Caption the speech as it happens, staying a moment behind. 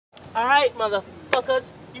Alright,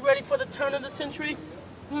 motherfuckers. You ready for the turn of the century?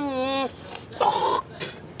 Bah,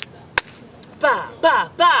 bah,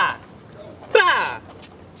 bah. Bah!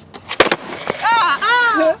 Ah,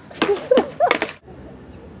 ah!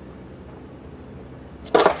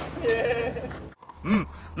 Yeah.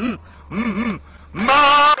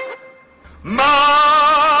 Mamushka!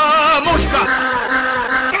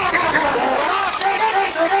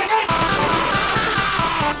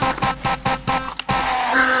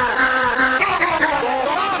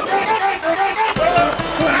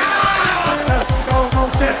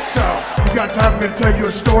 You got time for me to tell you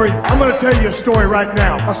a story? I'm going to tell you a story right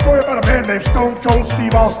now. A story about a man named Stone Cold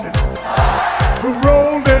Steve Austin, who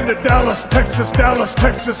rolled into Dallas, Texas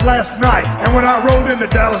last night. And when I rolled into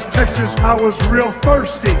Dallas, Texas, I was real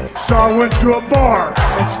thirsty. So I went to a bar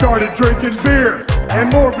and started drinking beer, and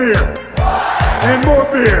more beer, and more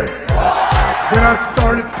beer. Then I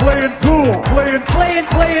started playing pool, playing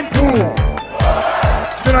pool.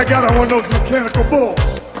 Then I got on one of those mechanical bulls.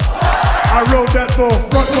 I rode that bull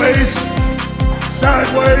front ways,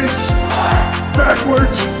 sideways,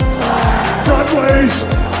 backwards, front ways,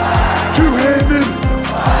 two-handed,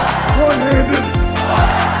 one-handed,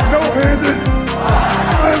 no-handed.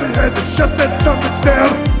 I only had to shut that sucker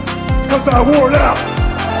down because I wore it out.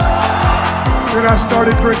 Then I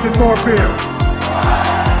started drinking more beer.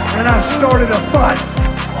 And I started a fight.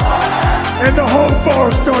 And the whole bar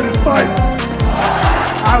started fighting.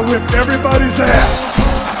 I whipped everybody's ass.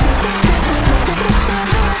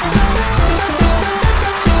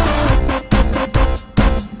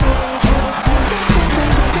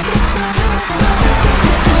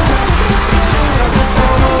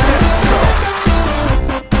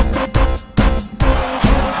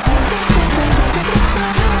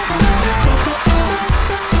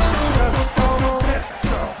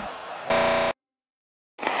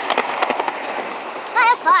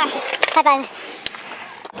 High five.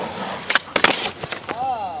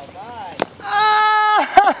 Oh, my.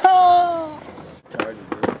 Oh!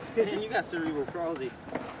 Man, you got cerebral palsy.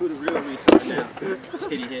 Who the real retard now?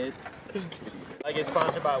 Titty head. I get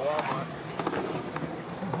sponsored by Walmart.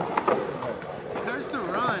 It hurts to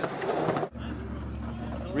run.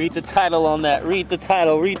 Read the title on that. Read the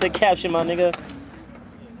title. Read the caption, my nigga.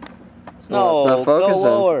 No, stop focusing. Go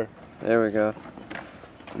lower. There we go.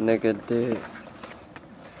 Nigga dick.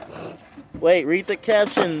 Wait, read the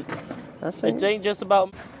caption. That's it ain't just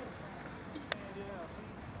about...